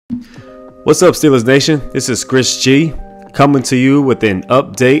What's up, Steelers Nation? This is Chris G coming to you with an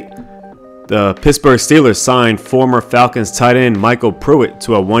update. The Pittsburgh Steelers signed former Falcons tight end MyCole Pruitt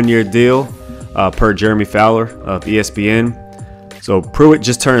to a one-year deal per Jeremy Fowler of ESPN. So Pruitt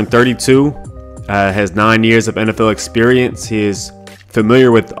just turned 32, has 9 years of NFL experience. He is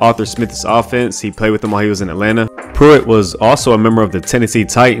familiar with Arthur Smith's offense. He played with him while he was in Atlanta. Pruitt was also a member of the Tennessee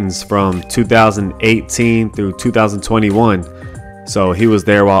Titans from 2018 through 2021. So he was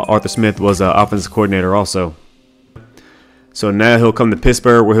there while Arthur Smith was an offensive coordinator also. So now he'll come to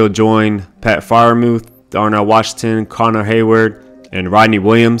Pittsburgh, where he'll join Pat Freiermuth, Darnell Washington, Connor Hayward, and Rodney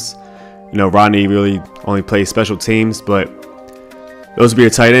Williams. You know, Rodney really only plays special teams, but those will be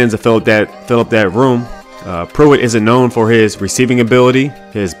your tight ends to fill up that room. Pruitt isn't known for his receiving ability.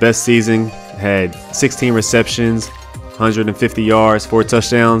 His best season had 16 receptions, 150 yards, 4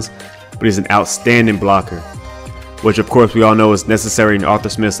 touchdowns, but he's an outstanding blocker, which of course we all know is necessary in Arthur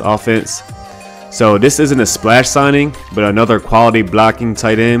Smith's offense. So this isn't a splash signing, but another quality blocking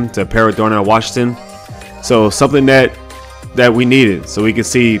tight end to pair with Darnell Washington. So something that we needed, so we can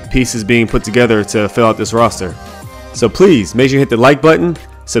see pieces being put together to fill out this roster. So please make sure you hit the like button,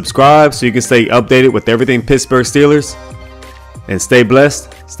 subscribe so you can stay updated with everything Pittsburgh Steelers, and stay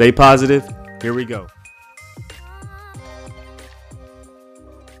blessed, stay positive. Here we go.